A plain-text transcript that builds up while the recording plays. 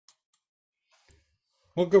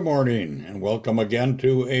Well, good morning, and welcome again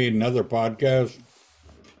to another podcast,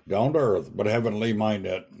 Down to Earth but Heavenly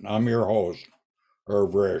Minded. I'm your host,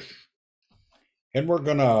 Irv Rish. And we're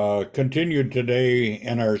going to continue today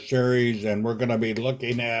in our series, and we're going to be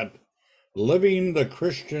looking at living the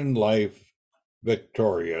Christian life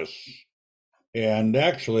victorious. And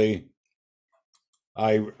actually,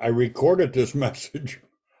 I recorded this message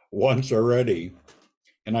once already,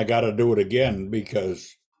 and I got to do it again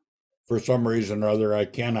because for some reason or other, I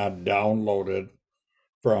cannot download it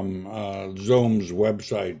from Zoom's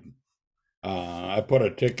website. I put a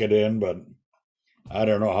ticket in, but I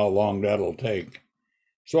don't know how long that'll take.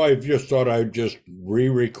 So I just thought I'd just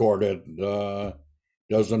re-record it.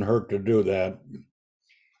 Doesn't hurt to do that.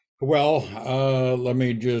 Well, let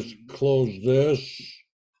me just close this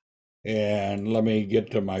and let me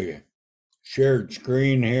get to my shared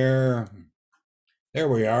screen here. There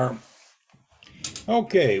we are.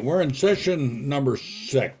 Okay, we're in session number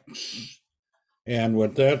 6. And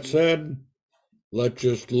with that said, let's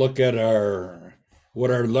just look at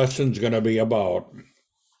what our lesson's going to be about.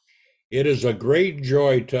 It is a great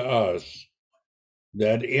joy to us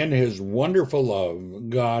that in his wonderful love,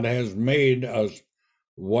 God has made us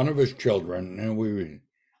one of his children. And we've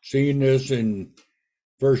seen this in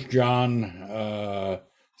 1 John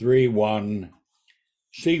 3:1.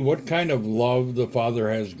 See what kind of love the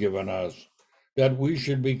Father has given us, that we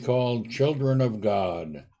should be called children of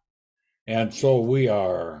God. And so we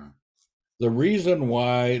are. The reason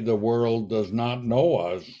why the world does not know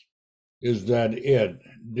us is that it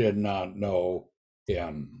did not know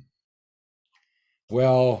him.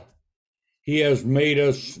 Well, he has made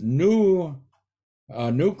us a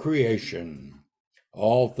new creation.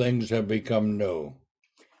 All things have become new.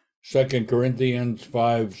 2 Corinthians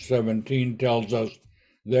 5:17 tells us,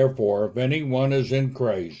 therefore, if anyone is in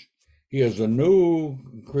Christ, he is a new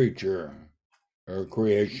creature or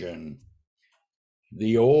creation.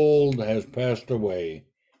 The old has passed away.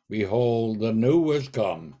 Behold, the new has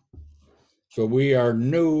come. So we are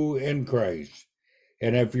new in Christ.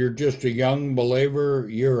 And if you're just a young believer,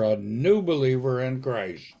 you're a new believer in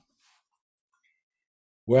Christ.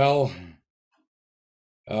 Well,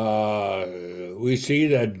 we see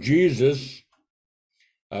that Jesus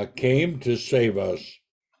came to save us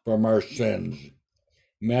from our sins.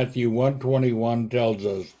 Matthew 1:21 tells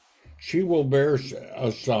us, she will bear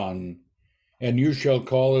a son, and you shall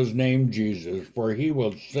call his name Jesus, for he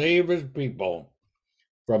will save his people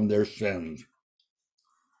from their sins.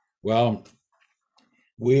 Well,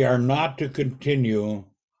 we are not to continue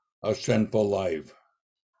a sinful life.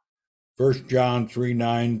 1 John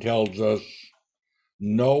 3:9 tells us,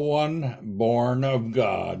 no one born of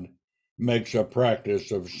God makes a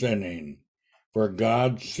practice of sinning, for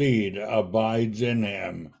God's seed abides in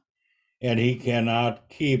him, and he cannot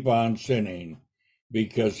keep on sinning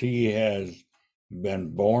because he has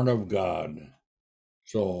been born of God.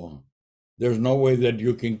 So there's no way that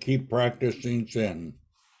you can keep practicing sin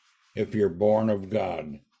if you're born of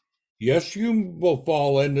God. Yes, you will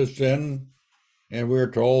fall into sin, and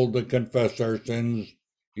we're told to confess our sins.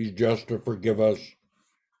 He's just to forgive us.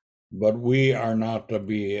 But we are not to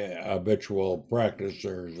be habitual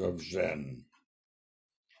practicers of sin.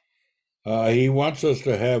 He wants us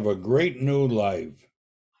to have a great new life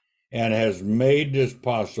and has made this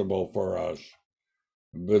possible for us.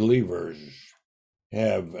 Believers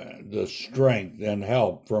have the strength and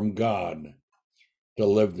help from God to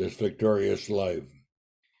live this victorious life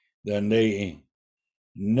than they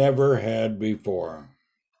never had before.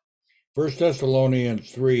 1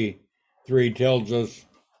 Thessalonians 3:3 tells us,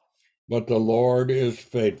 but the Lord is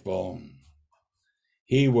faithful.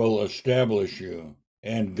 He will establish you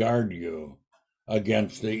and guard you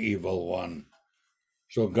against the evil one.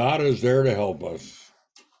 So God is there to help us.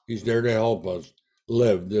 He's there to help us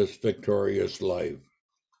live this victorious life.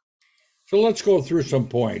 So let's go through some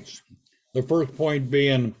points. The first point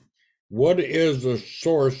being, what is the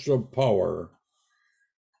source of power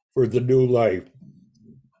for the new life?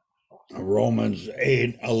 Romans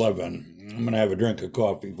 8:11. I'm going to have a drink of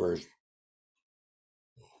coffee first.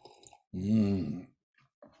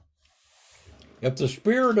 If the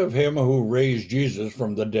spirit of him who raised Jesus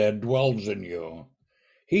from the dead dwells in you,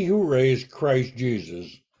 he who raised Christ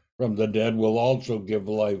Jesus from the dead will also give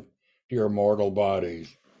life to your mortal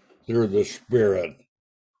bodies through the Spirit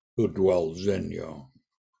who dwells in you.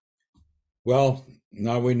 Well,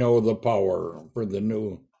 now we know the power for the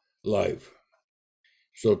new life.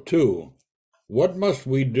 So, 2, what must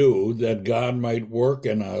we do that God might work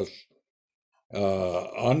in us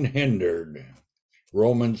unhindered?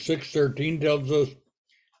 Romans 6:13 tells us,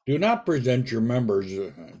 do not present your members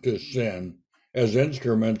to sin as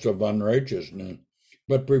instruments of unrighteousness,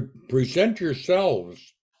 but present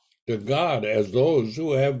yourselves to God as those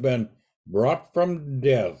who have been brought from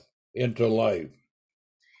death into life,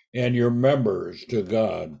 and your members to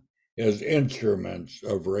God as instruments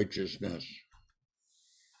of righteousness.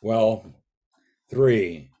 Well,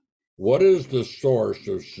 3, what is the source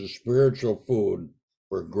of spiritual food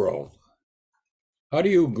for growth? How do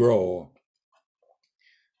you grow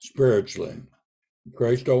spiritually?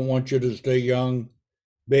 Christ don't want you to stay young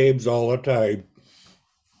babes all the time.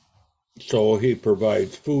 So he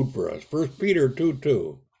provides food for us. 1 Peter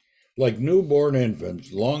 2:2, like newborn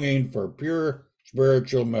infants longing for pure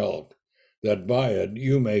spiritual milk, that by it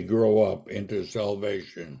you may grow up into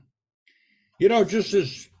salvation. Just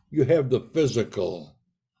as you have the physical,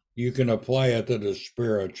 you can apply it to the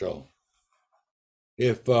spiritual.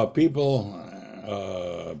 If parents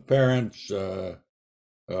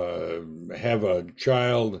have a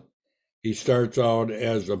child, he starts out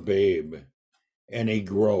as a babe and he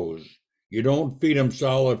grows. You don't feed him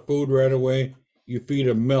solid food right away. You feed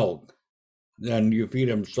him milk, then you feed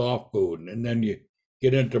him soft food, and then you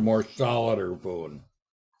get into more solider food.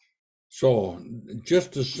 So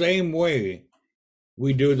just the same way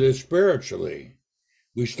we do this spiritually.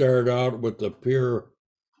 We start out with the pure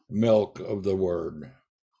milk of the word.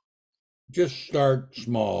 Just start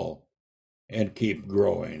small and keep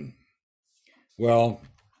growing. Well,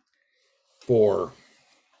 4,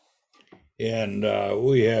 and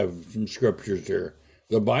we have some scriptures here.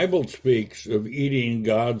 The Bible speaks of eating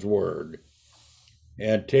God's word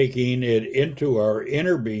and taking it into our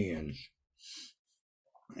inner beings.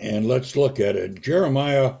 And let's look at it.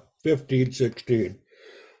 Jeremiah 15:16.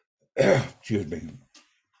 Excuse me.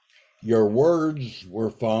 Your words were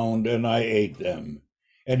found, and I ate them,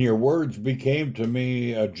 and your words became to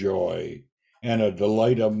me a joy and a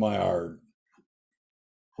delight of my heart,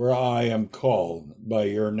 for I am called by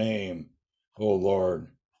your name, O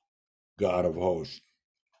Lord, God of hosts.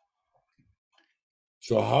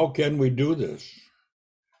 So how can we do this?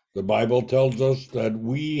 The Bible tells us that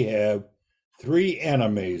we have 3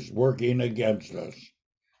 enemies working against us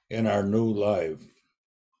in our new life.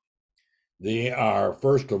 They are,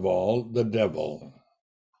 first of all, the devil.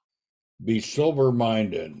 Be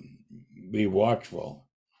sober-minded, be watchful.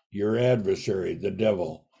 Your adversary, the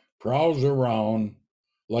devil, prowls around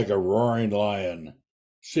like a roaring lion,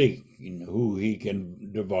 seeking who he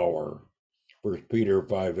can devour. 1 Peter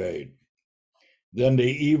 5:8. Then the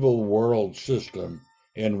evil world system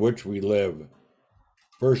in which we live.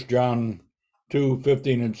 1 John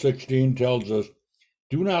 2:15 and 16 tells us,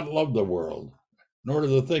 do not love the world, nor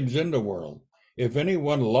the things in the world. If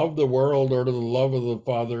anyone love the world, or the love of the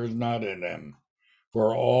Father is not in him.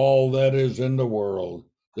 For all that is in the world,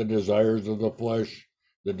 the desires of the flesh,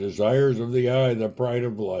 the desires of the eye, the pride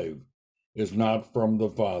of life, is not from the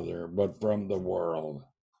Father, but from the world.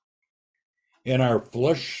 In our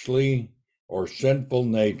fleshly or sinful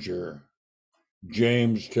nature,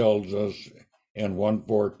 James tells us in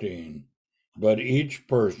 1:14, but each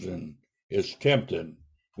person is tempted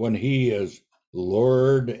when he is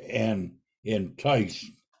lured and enticed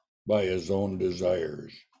by his own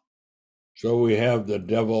desires. So we have the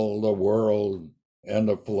devil, the world, and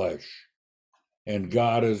the flesh, and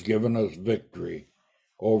God has given us victory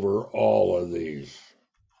over all of these.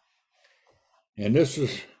 And this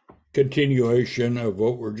is continuation of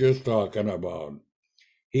what we're just talking about.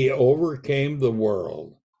 He overcame the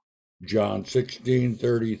world. John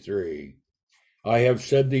 16:33. I have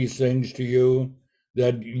said these things to you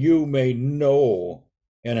that you may know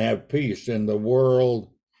and have peace. In the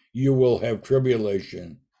world you will have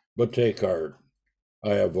tribulation, but take heart.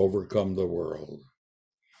 I have overcome the world.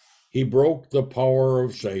 He broke the power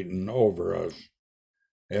of Satan over us.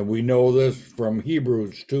 And we know this from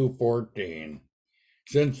Hebrews 2:14.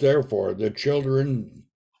 Since therefore the children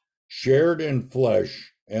shared in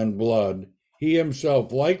flesh and blood, he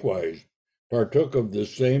himself likewise partook of the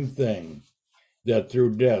same thing, that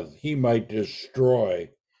through death he might destroy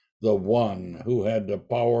the one who had the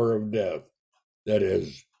power of death, that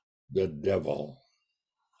is, the devil.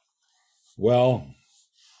 Well,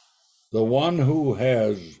 the one who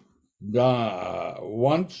has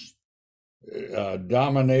once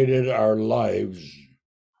dominated our lives,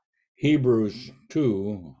 Hebrews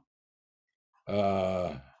 2,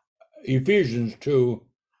 Ephesians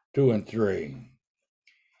 2:2 and 3,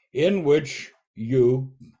 in which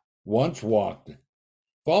you once walked,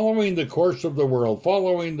 following the course of the world,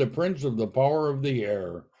 following the prince of the power of the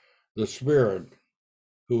air, the spirit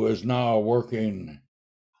who is at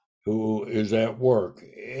work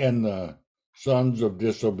in the sons of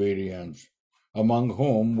disobedience, among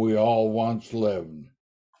whom we all once lived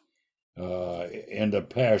in the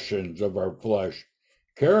passions of our flesh,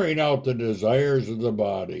 carrying out the desires of the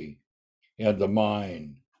body and the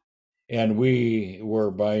mind. And we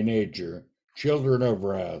were by nature children of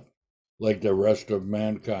wrath, like the rest of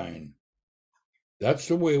mankind. That's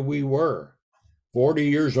the way we were. 40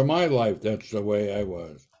 years of my life, that's the way I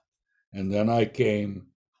was. And then I came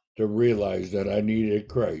to realize that I needed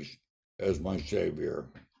Christ as my Savior.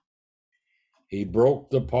 He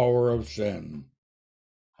broke the power of sin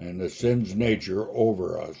and the sin's nature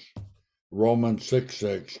over us. Romans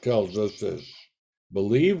 6:6 tells us this.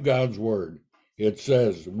 Believe God's word. It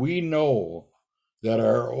says, we know that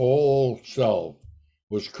our old self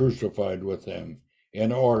was crucified with him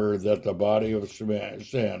in order that the body of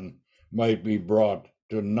sin might be brought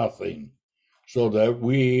to nothing, so that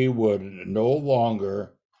we would no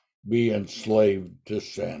longer be enslaved to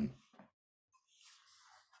sin.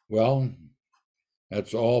 Well,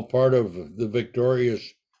 that's all part of the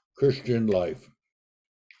victorious Christian life.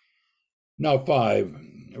 Now, 5,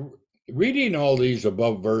 reading all these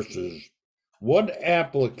above verses, what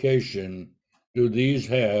application do these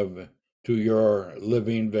have to your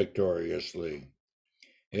living victoriously?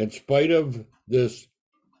 In spite of this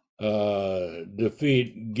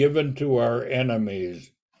defeat given to our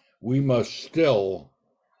enemies, we must still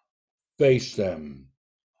face them.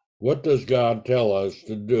 What does God tell us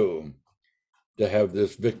to do to have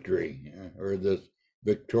this victory or this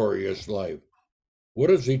victorious life? What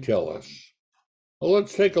does he tell us? Well,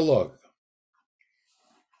 let's take a look.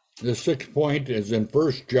 The 6th point is in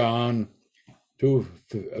 1 John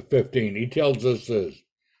 2:15. He tells us this,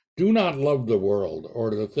 do not love the world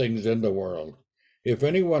or the things in the world. If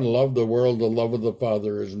anyone love the world, the love of the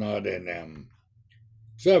Father is not in him.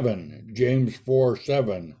 7, James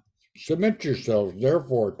 4:7. Submit yourselves,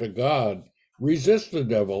 therefore, to God. Resist the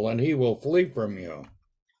devil, and he will flee from you.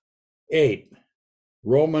 8,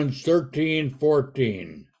 Romans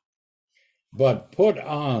 13:14. But put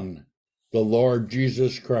on the Lord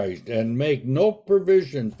Jesus Christ, and make no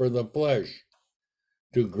provision for the flesh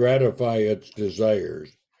to gratify its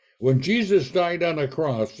desires. When Jesus died on a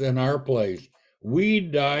cross in our place, we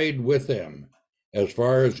died with him. As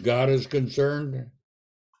far as God is concerned,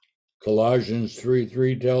 Colossians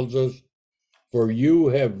 3:3 tells us, for you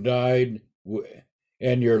have died,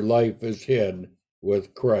 and your life is hid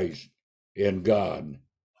with Christ in God.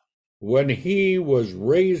 When he was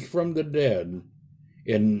raised from the dead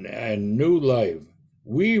in new life,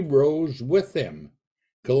 we rose with him.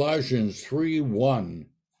 Colossians 3:1.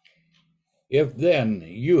 If then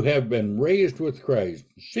you have been raised with Christ,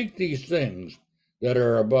 seek these things that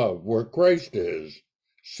are above, where Christ is,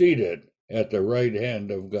 seated at the right hand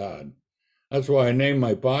of God. That's why I named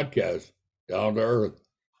my podcast Down to Earth,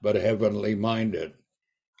 but Heavenly Minded.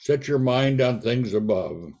 Set your mind on things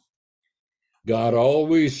above. God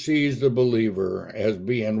always sees the believer as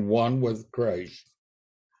being one with Christ,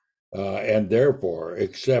 and therefore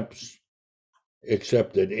accepted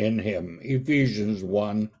in him. Ephesians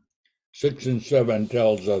 1:6 and 7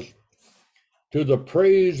 tells us, to the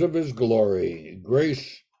praise of his glory,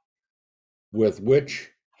 grace with which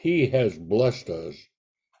he has blessed us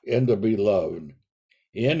in the beloved.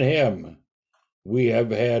 In him we have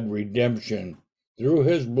had redemption through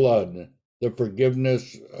his blood, the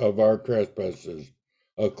forgiveness of our trespasses,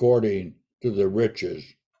 according to the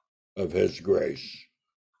riches of his grace.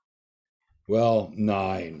 Well,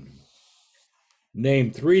 9.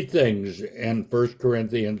 Name 3 things in 1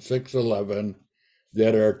 Corinthians 6:11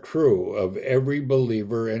 that are true of every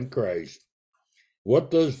believer in Christ. What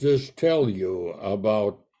does this tell you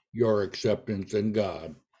about your acceptance in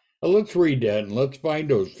God? Well, let's read that and let's find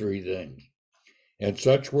those 3 things. And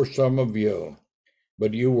such were some of you,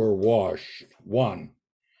 but you were washed. 1,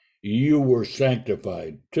 you were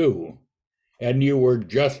sanctified. 2, and you were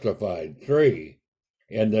justified. 3,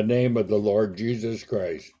 in the name of the Lord Jesus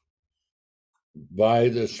Christ, by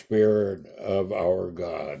the Spirit of our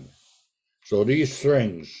God. So these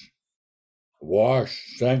things,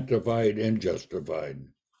 washed, sanctified, and justified.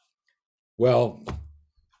 Well,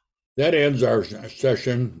 that ends our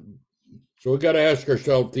session. So we got to ask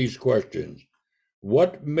ourselves these questions.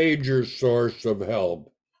 What major source of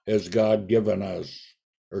help has God given us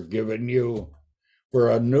or given you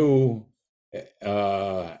for a new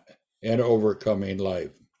and overcoming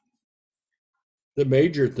life? The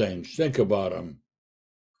major things, think about them.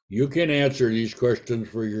 You can answer these questions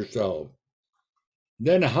for yourself.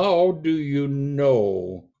 Then how do you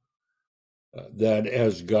know that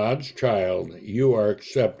as God's child, you are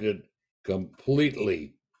accepted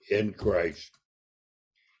completely in Christ?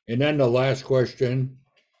 And then the last question,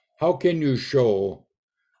 how can you show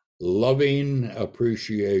loving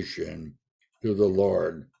appreciation to the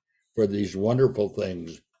Lord for these wonderful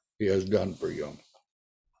things he has done for you?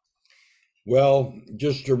 Well,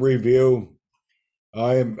 just to review,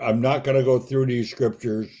 I'm not going to go through these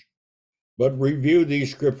scriptures, but review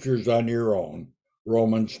these scriptures on your own.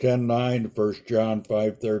 Romans 10:9, 1 John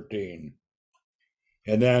 5:13.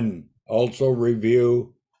 And then also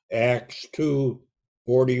review Acts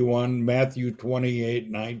 2:41, Matthew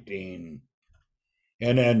 28:19.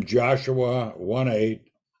 And then Joshua 1:8,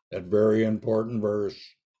 that very important verse,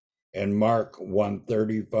 and Mark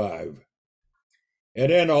 1:35. And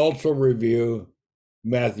then also review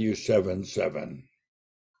Matthew 7:7.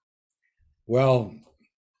 Well,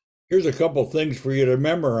 here's a couple things for you to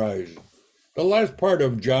memorize. The last part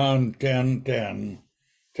of John 10:10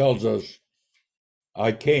 tells us,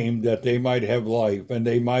 I came that they might have life and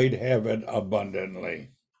they might have it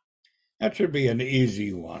abundantly. That should be an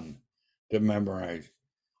easy one to memorize.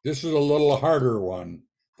 This is a little harder one.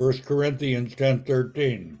 1 Corinthians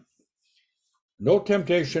 10:13. No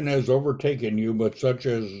temptation has overtaken you, but such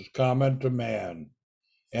as is common to man.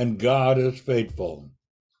 And God is faithful,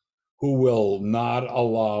 who will not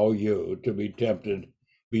allow you to be tempted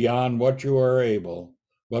beyond what you are able,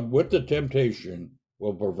 but with the temptation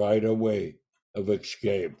will provide a way of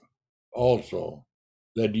escape also,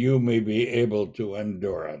 that you may be able to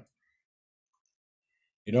endure it.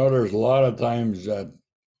 You know, there's a lot of times that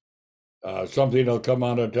something will come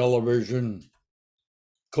on a television,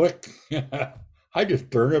 click, I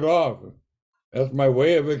just turn it off. That's my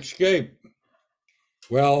way of escape.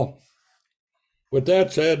 Well, with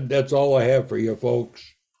that said, that's all I have for you folks.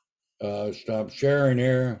 Stop sharing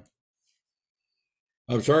here.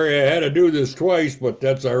 I'm sorry I had to do this twice, but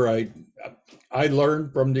that's all right. I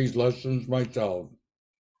learned from these lessons myself.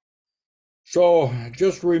 So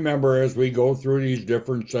just remember, as we go through these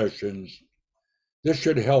different sessions, this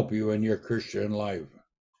should help you in your Christian life.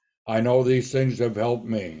 I know these things have helped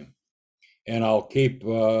me, and I'll keep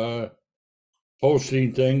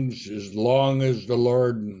posting things as long as the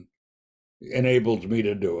Lord enables me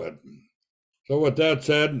to do it. So with that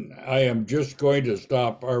said, I am just going to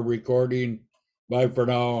stop our recording. Bye for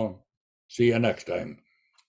now. See you next time.